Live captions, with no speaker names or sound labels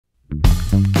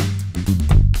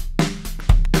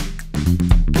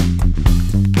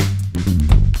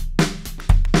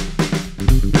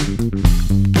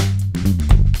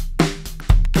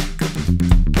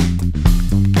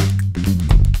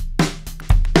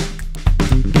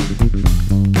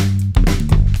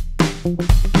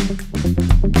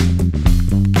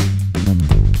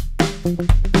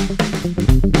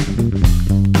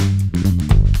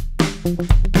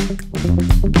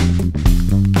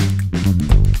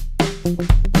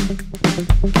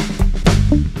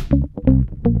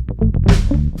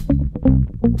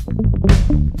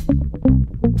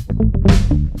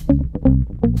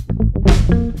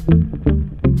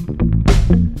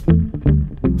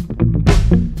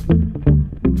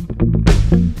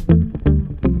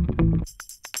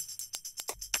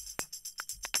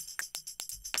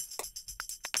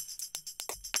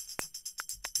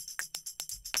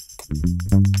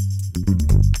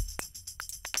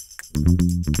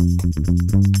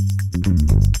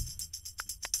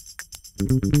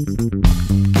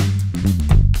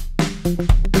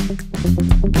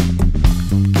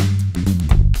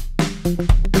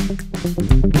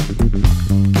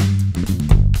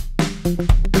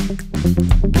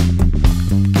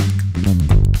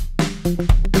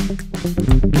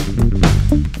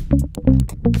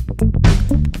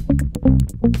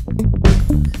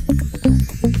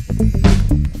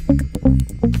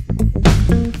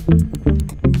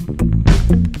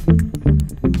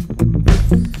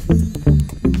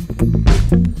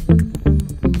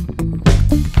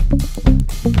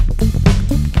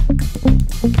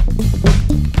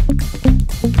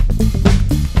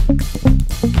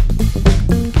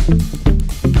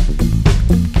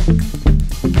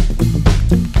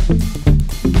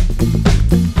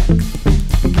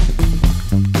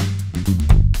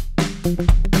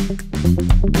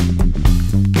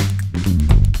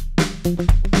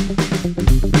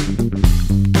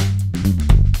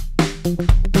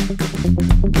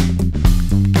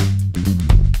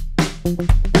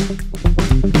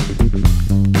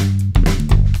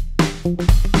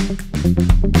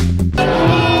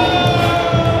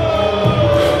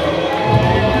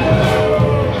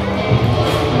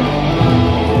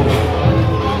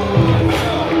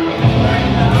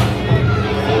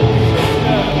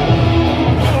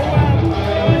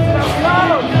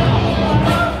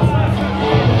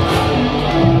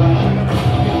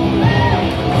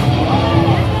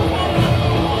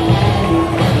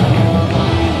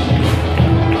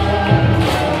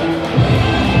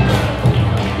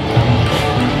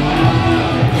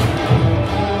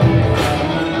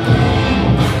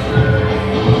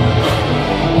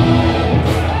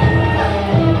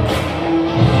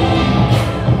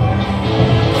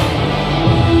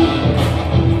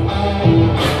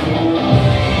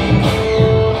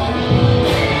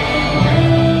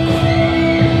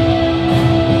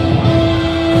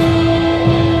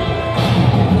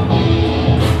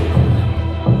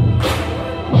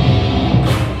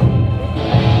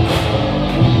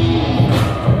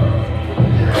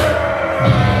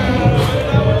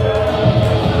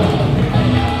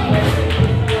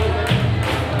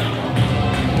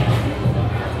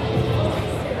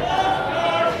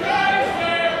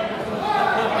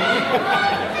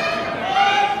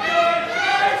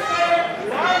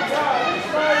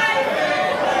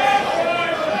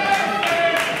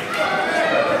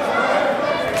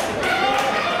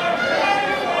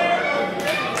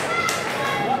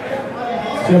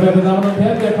Sehr verehrte Damen und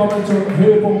Herren, wir kommen zum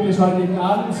Höhepunkt des heutigen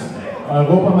Abends,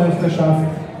 Europameisterschaft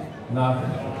nach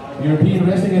European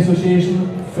Wrestling Association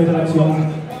Föderation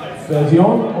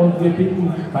Version, und wir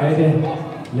bitten beide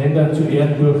Länder zu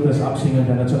ehren durch das Absingen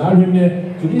der Nationalhymne.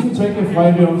 Zu diesem Zwecke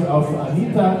freuen wir uns auf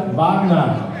Anita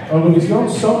Wagner,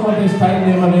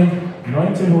 Eurovisions-Song-Contest-Teilnehmerin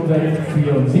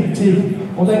 1974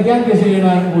 und ein gern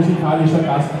gesehener musikalischer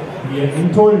Gast hier in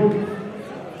Tulln.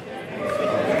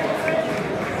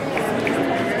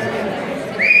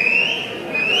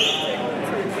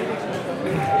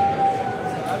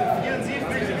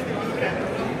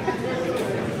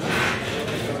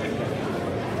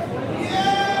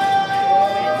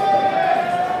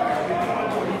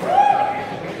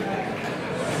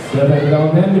 Sehr verehrte Damen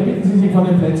und Herren, wir bitten Sie, sich von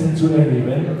den Plätzen zu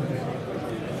erheben.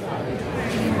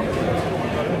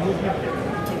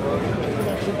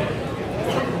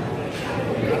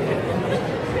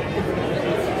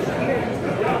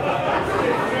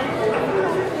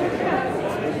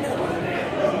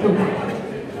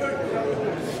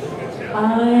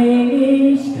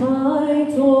 Einigkeit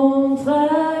und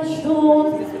Recht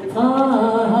und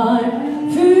Freiheit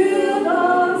für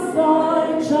das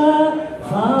deutsche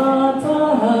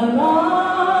Vaterland.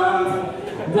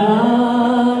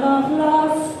 Danach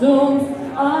lasst uns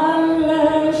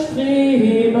alle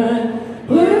streben,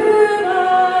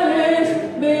 brüderlich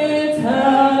mit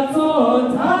Herz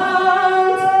und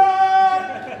Hand.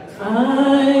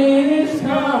 Einigkeit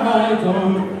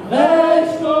und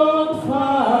Recht und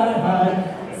Freiheit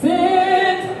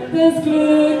sind des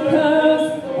Glückes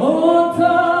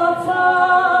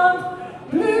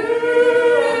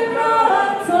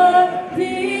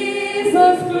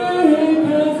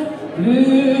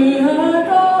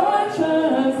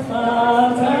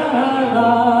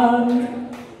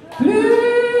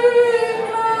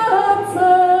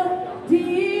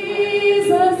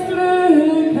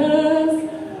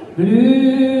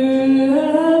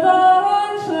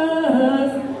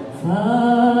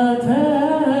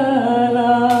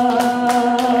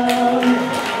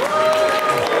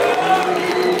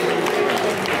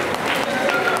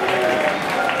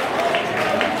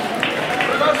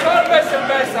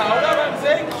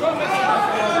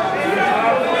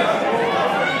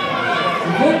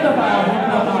Wunderbar,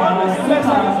 wunderbar,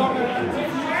 super.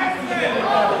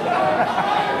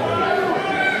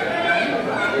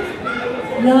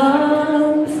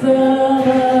 Langs der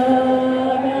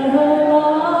Berge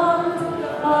Land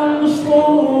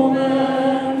ansprungen,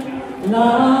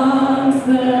 langs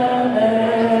der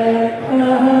Ecke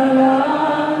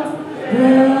Land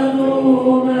der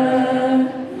Blumen,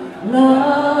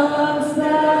 langs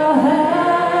der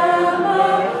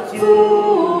Hämmer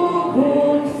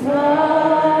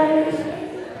zukunftsreich.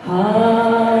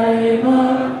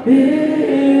 Heimat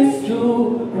bist du,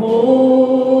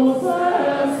 große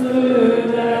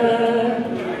Söhne,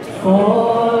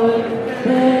 voll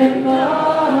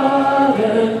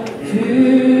Gnade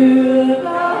für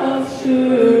das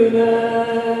Schöne,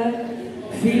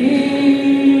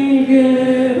 viel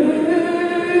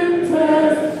gerühmtes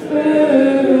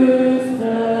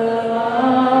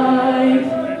Österreich.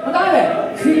 Und alle!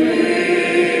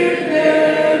 Viel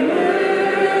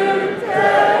gerühmtes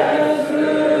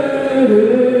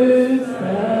Österreich.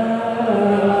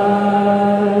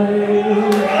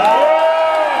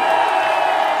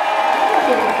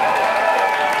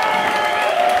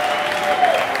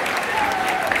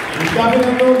 Ich darf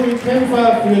Ihnen nun den Kämpfer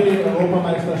für die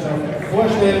Europameisterschaft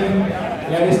vorstellen.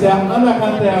 Er ist der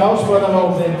anerkannte Herausforderer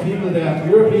um den Titel der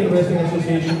European Wrestling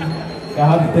Association. Er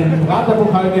hat den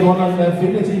Praterpokal gewonnen, er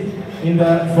findet sich in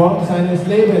der Form seines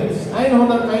Lebens.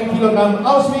 101 Kilogramm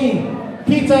aus Wien,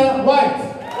 Peter White.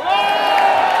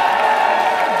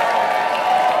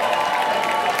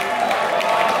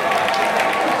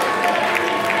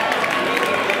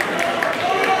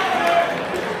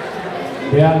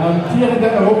 Der amtierende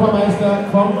Europameister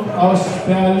kommt aus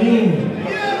Berlin.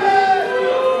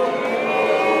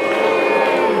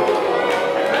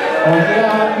 Und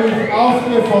er hat mich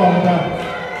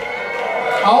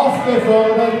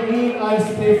aufgefordert, ihn als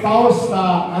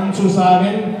TV-Star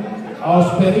anzusagen,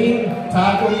 aus Berlin,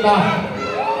 Tag und Nacht.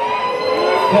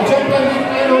 Der Champion wiegt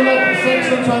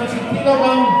 126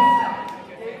 Kilogramm.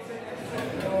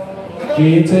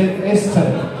 GZSZ.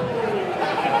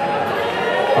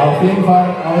 Auf jeden Fall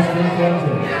aus dem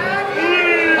Fernsehen.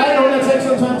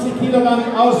 126 Kilogramm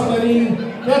aus Berlin,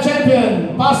 der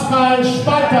Champion Pascal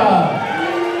Spalter.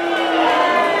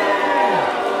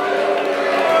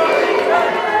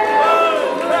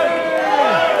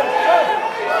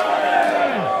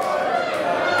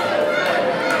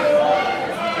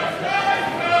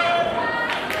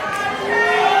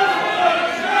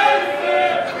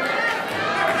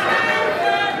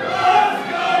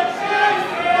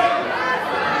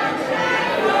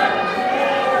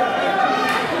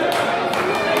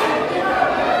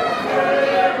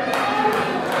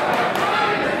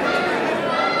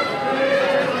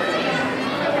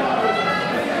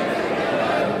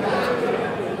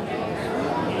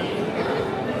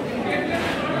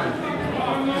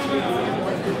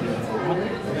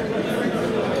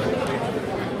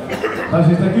 Das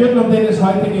ist der Gürtel, um den es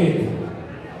heute geht.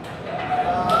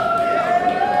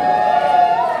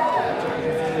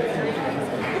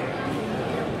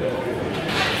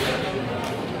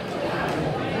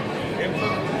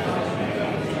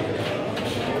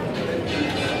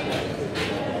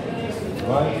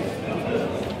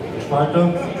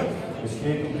 Spalter, es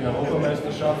geht um die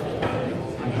Europameisterschaft,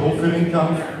 im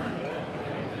Hochführungskampf.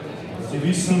 Sie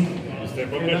wissen,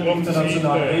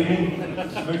 internationale Regeln.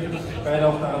 Ich möchte, dass sich beide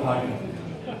auch daran halten.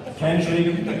 Keine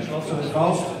Schläge mit der geschlossenen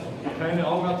Faust, keine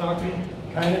Augenattacken,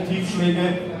 keine Tiefschläge,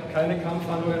 keine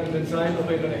Kampfhandlungen in den Seiten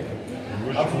oder in der Ecke.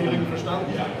 Haben Sie die Regeln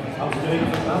verstanden? Ja. Haben Sie die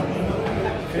Regeln verstanden?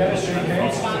 Faires Shake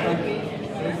Hands.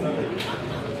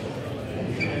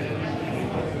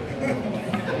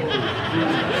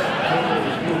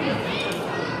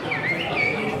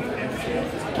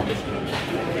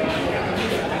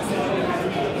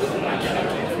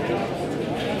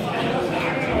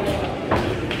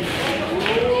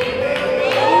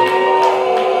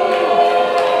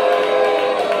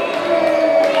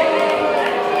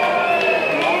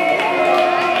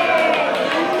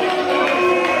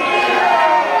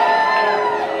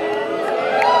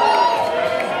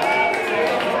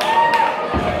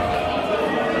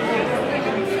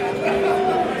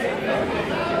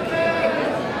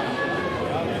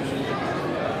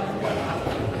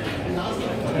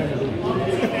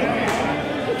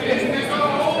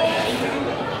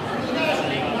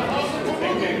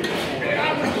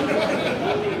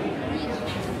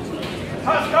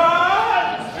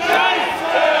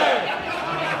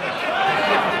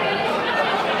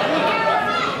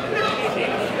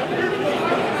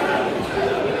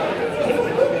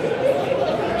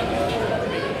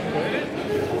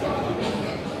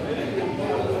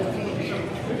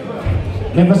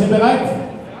 Kämpfer sind bereit?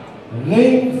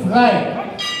 Ring frei!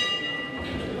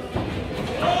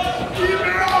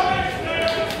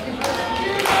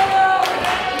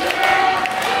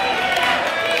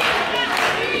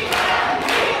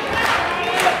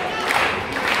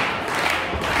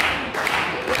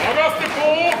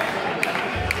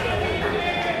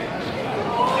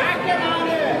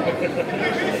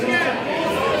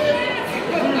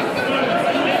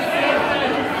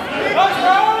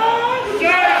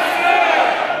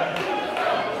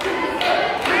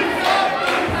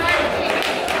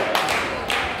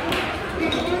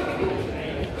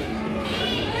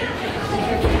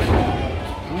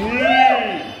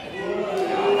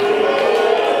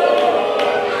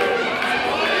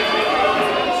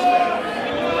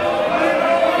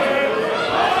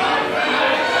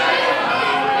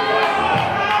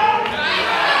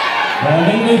 Der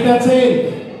Ringrichter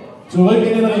zählt. Zurück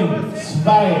in den Ring.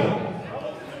 2.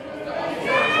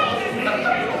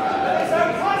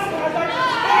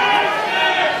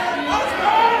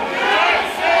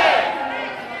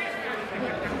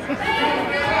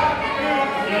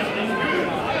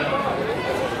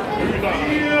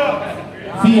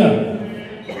 4.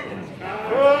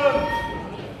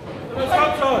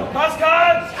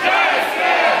 Pascal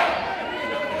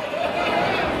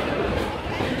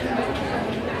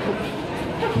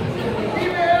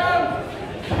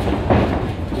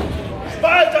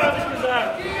Spalter, habe ich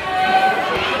gesagt. Ich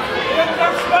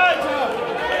sag Spalter.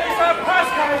 Ich sag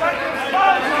Pascal, sag dem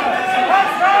Spalter.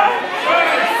 Pascal!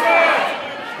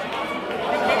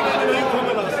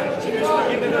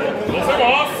 Das ist aber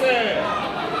Hosse.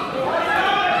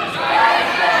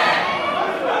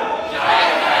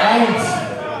 1,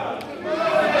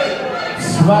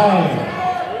 2,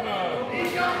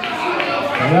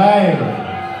 3,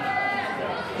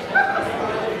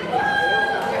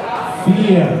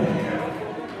 4,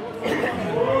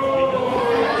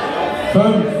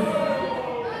 5,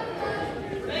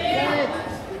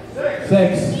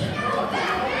 6,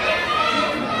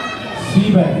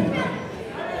 7.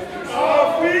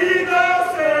 Auf Wiedersehen!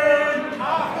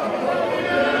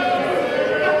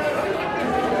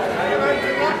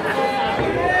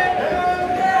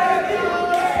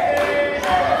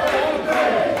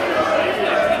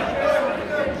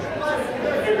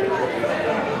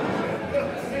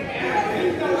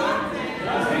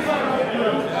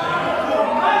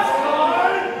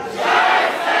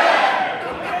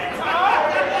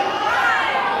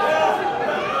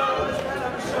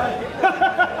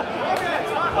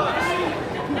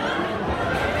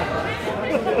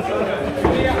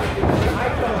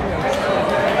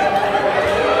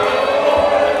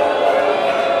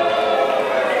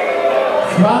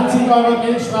 €20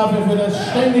 Geldstrafe für das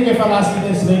ständige Verlassen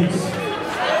des Rings.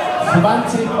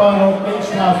 20 €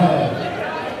 Geldstrafe.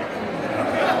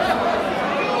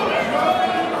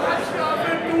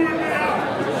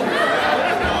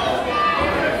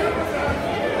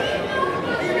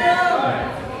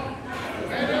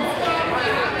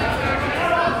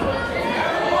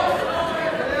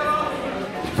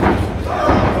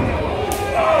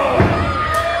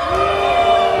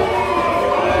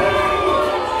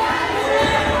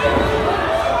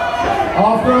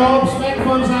 Auf the ropes, weg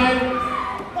von sein.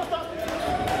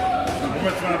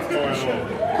 25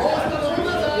 €.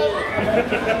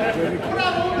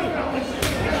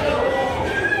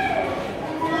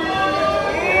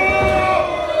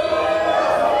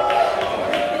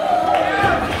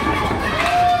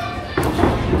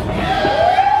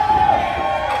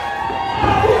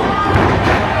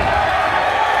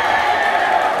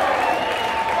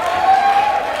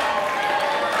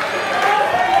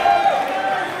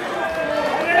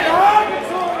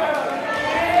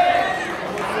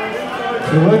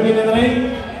 Zurück in den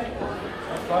Ring.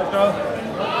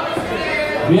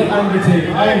 Wird angezählt.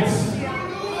 1,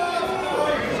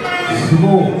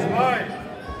 2,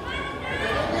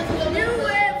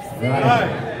 3,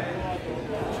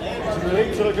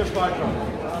 Zurück ins Spalter.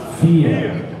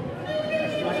 4,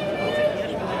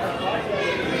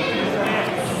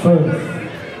 5, 5,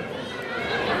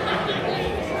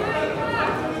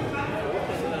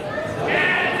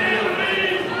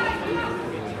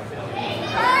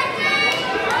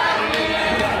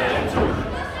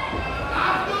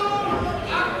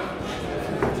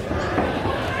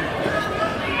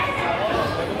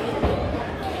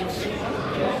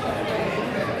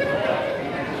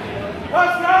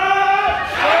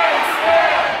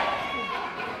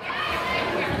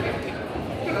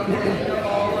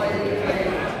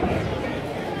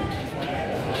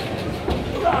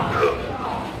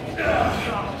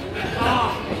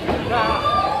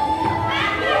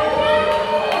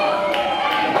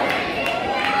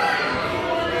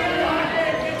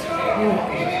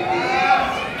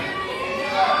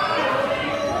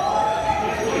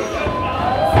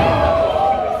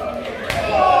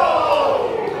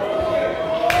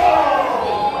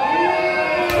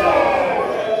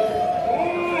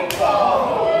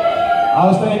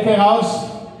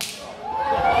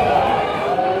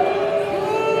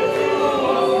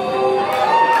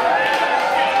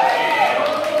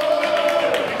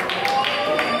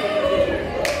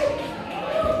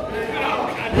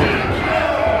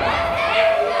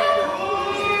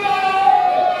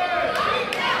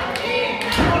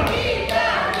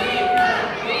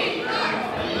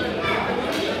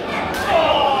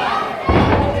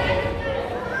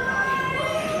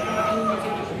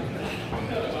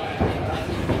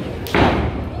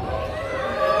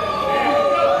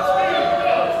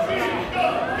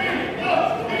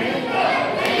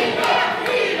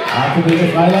 Bitte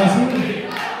freilassen.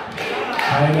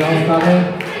 Keine Aufgabe.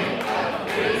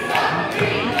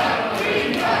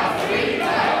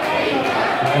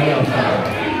 Keine Aufgabe.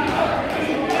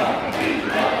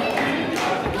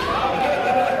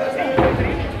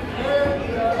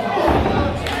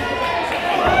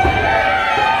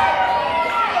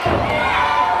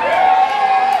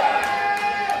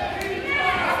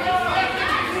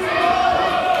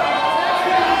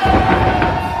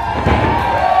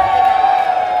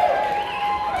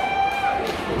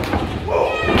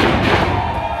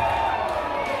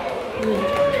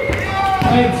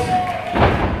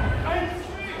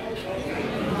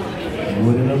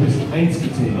 Wurde noch bis 1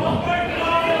 gezählt.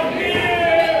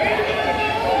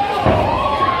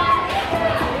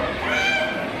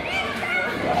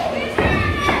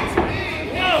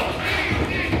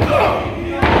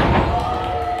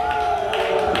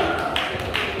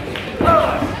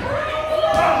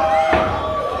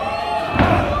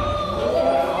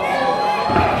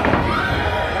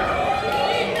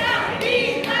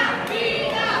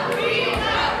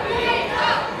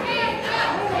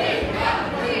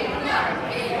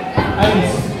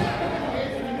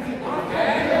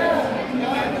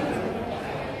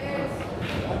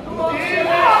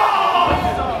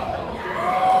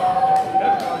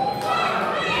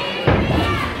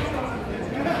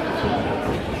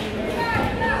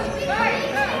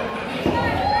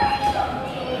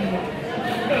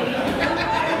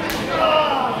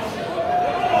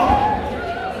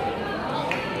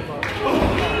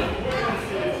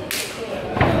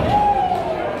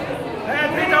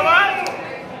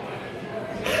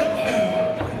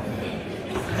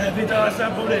 Peter, was ist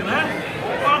dein Problem, hä?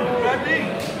 Komm, bleib liegen.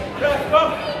 Ja,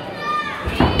 komm.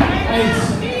 1,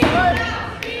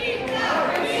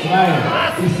 2,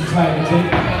 ist die zweite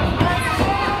Zehnte.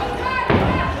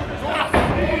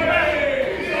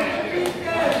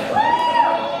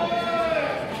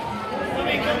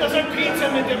 Wie kommt das ein Pizza,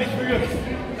 mit dem ich fühle?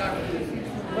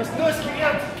 Was ist los,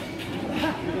 geirrt?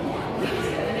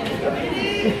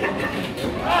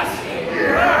 Was?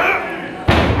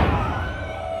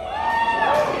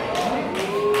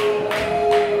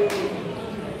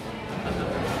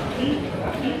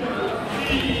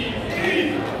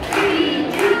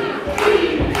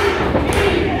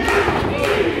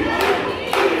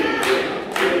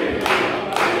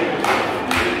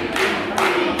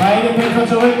 Beide Kämpfer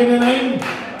zurück in den Ring.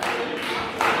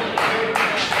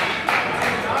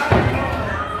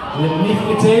 Wird nicht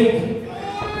gezählt.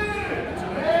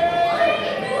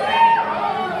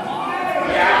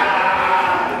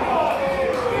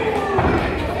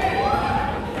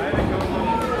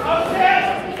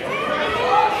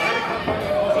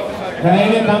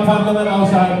 Keine Kampfhandlungen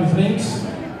außerhalb des Rings.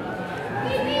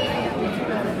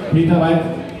 Peter White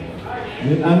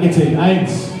wird angezählt.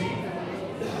 1,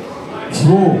 2,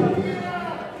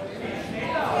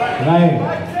 3,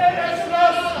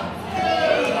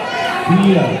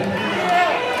 4,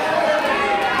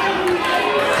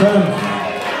 5,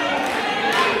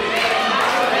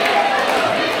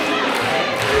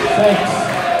 6,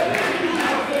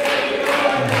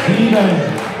 7,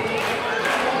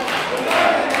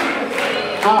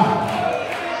 8,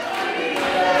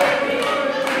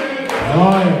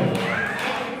 9,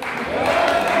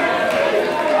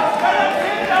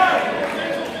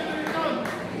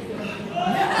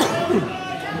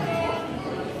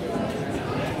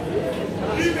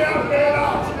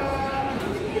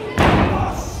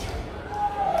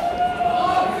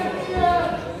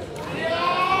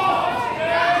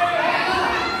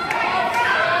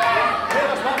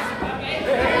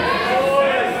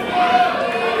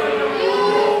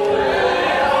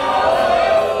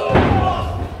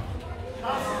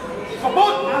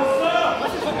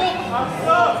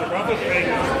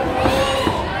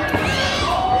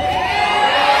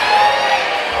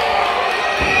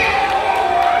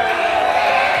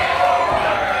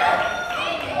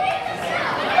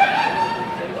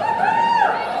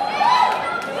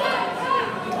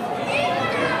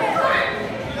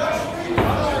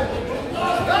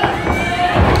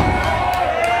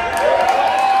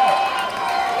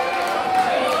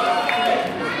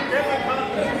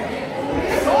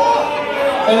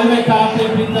 11 Karte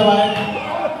im Peter White.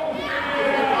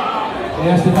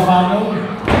 Erste Verwarnung.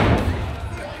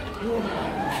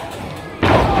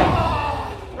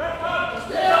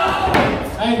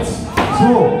 Eins,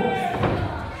 2.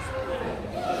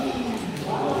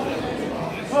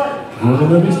 Wurde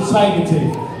nur bis 2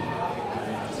 gezählt.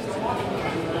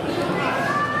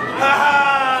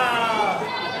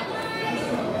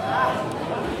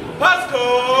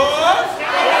 Pascal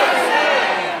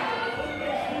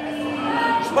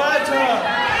Spalter!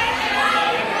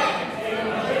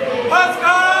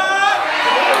 Pascal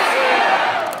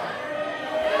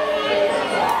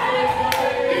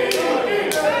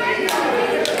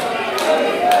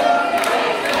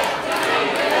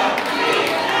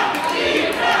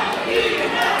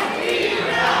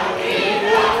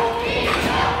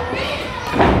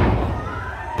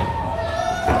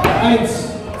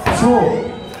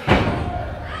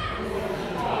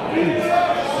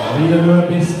Wieder nur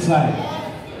bis 2.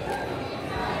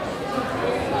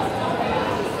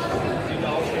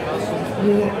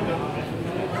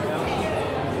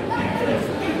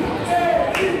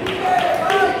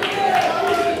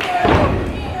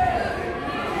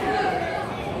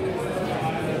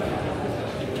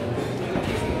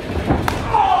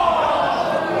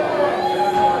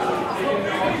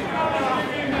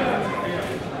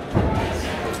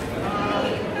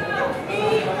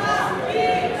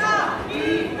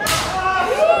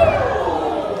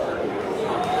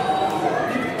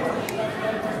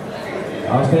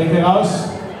 Aus der Ecke raus.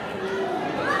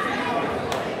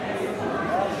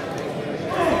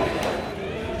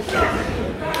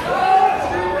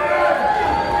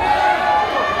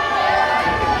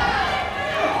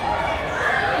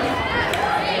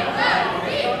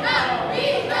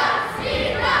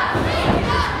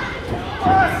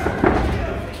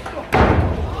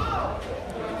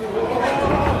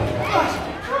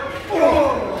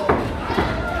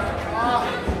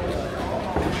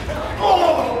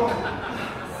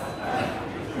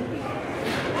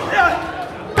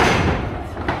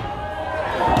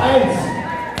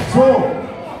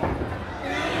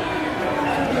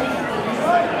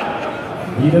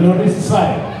 Wieder nur bis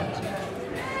 2.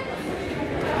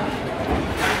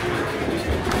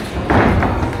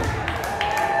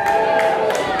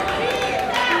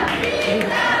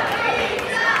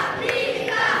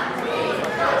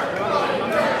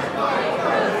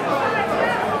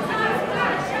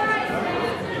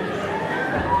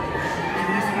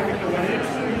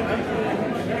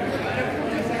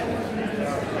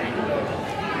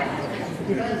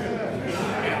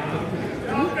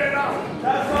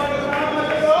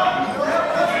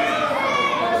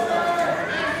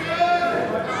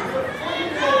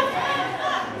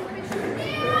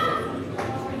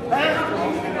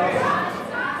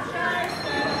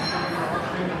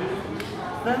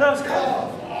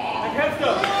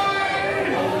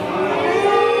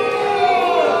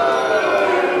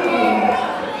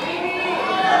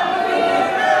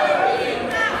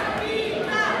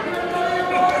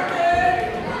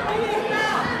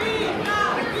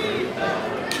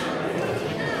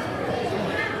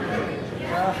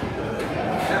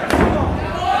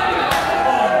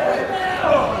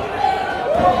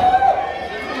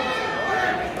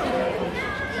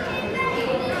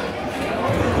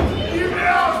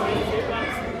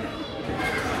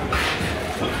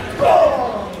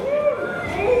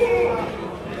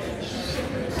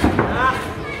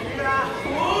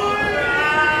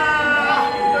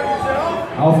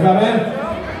 Aufgabe.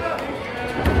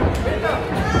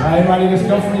 Dreimaliges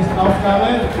Klopfen ist Aufgabe.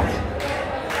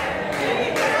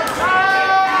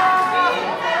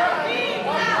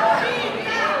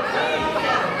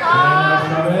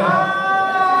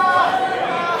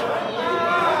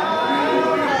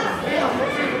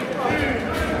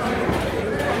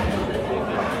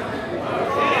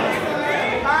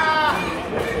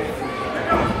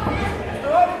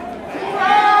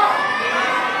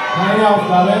 Keine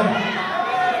Aufgabe.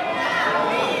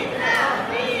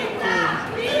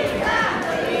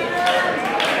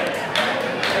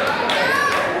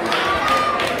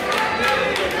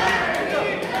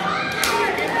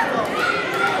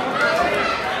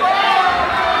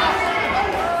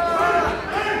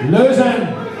 Lösen!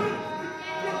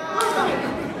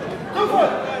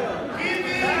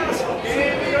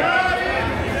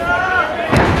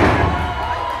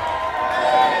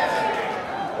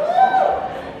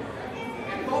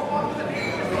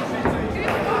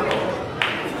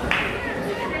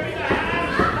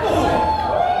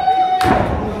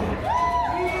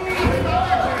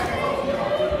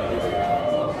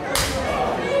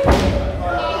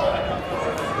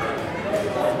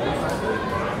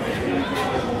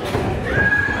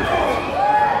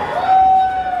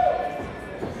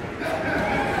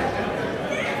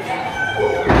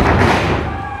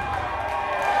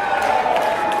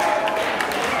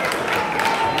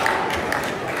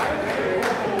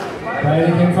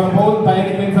 Beide Kämpfer am Boden, beide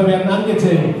Kämpfer werden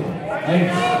angezählt.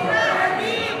 1,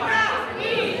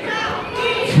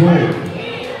 2,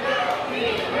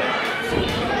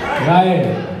 3,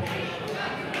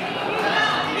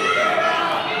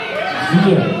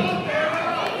 4,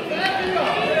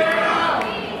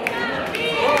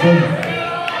 5,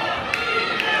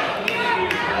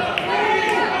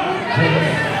 6,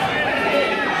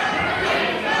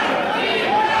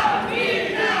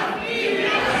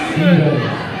 7,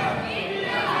 8,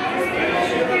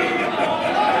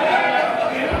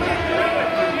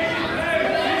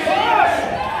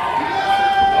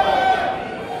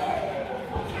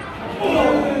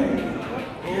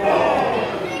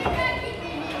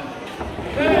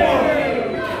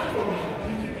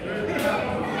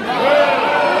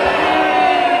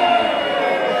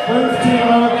 50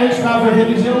 € Geldstrafe für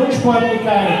diese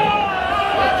Unsportlichkeit.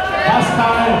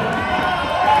 Pascal.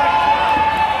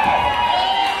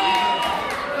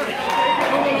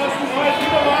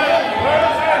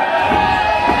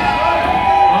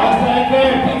 Aus der Ecke,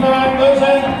 Peter White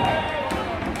lösen.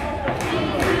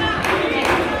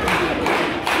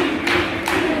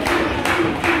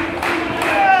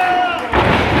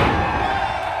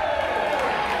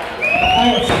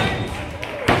 Eins,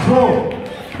 zwei.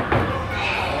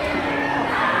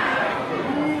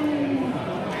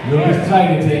 Nur bis 2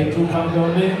 gezählt, Zukampf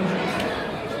Gürtel.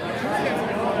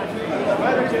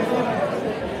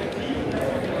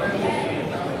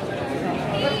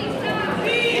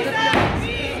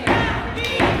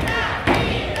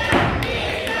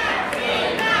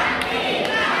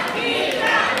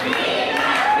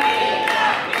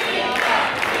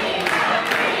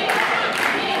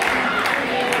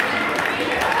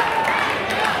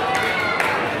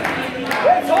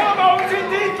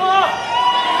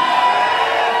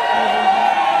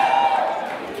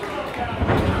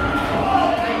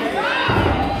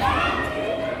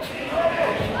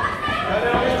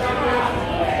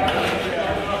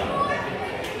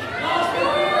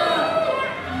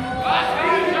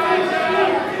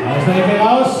 Aus der Ecke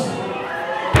raus.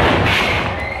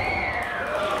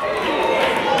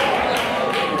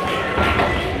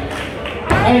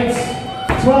 Eins,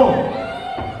 zwei.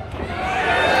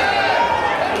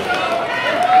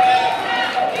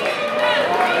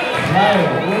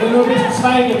 Wurde nur bis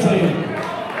 2 gezählt.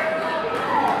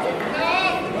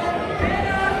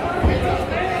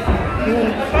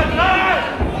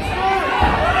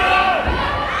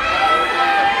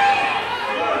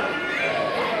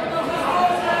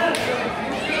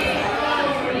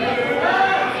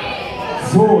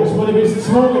 So, es wurde bis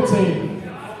 2 gezählt.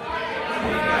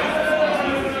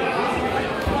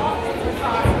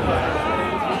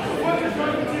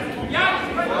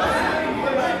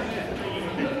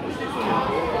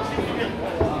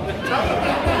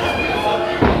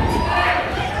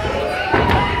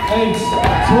 Eins,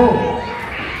 zwei.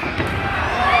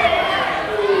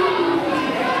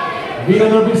 Wieder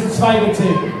nur bis 2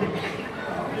 gezählt.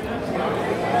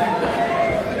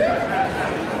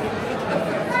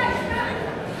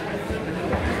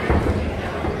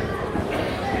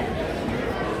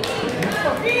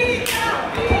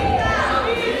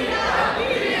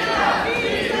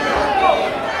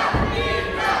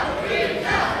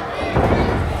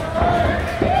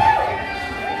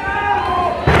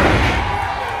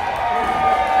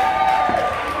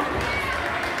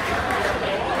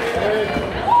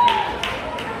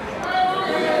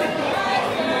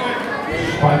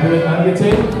 Spalter wird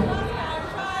angezählt.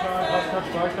 Pascal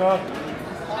Spalter.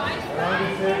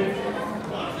 Angezählt.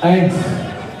 1,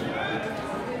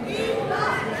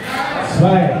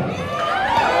 2.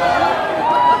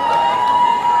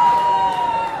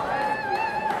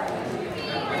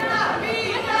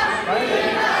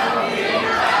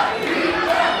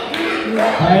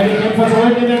 Beide Kämpfer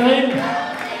sollen in den Ring.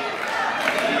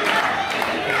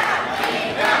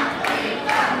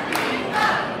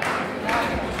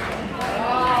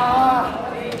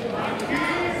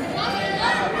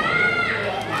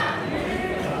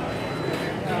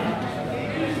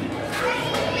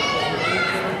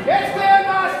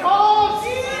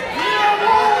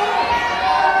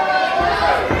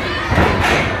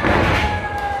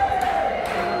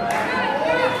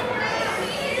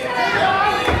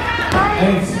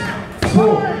 Eins,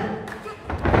 zwei.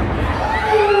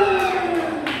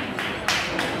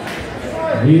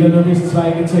 Wieder nur bis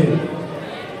 2 gezählt.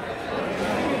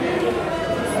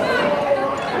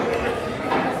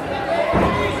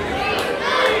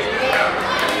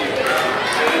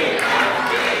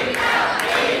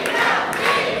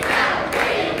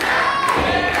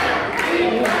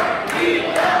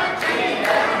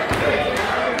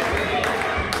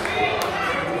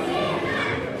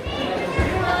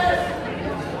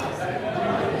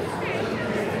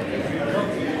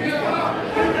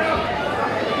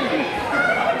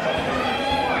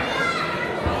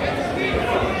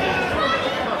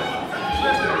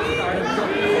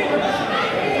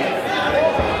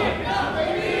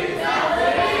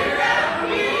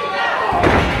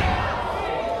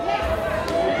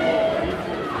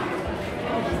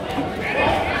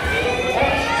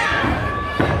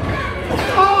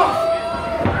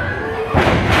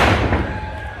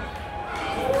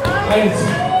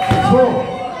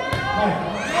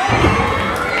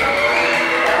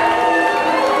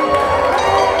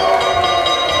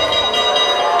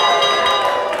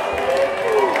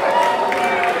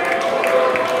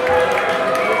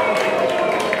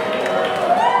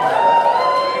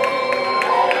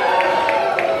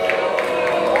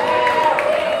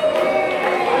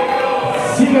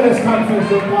 Sieger des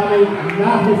Kampfes und damit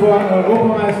nach wie vor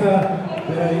Europameister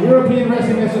der European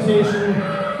Wrestling Association,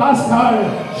 Pascal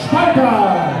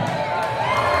Spalter.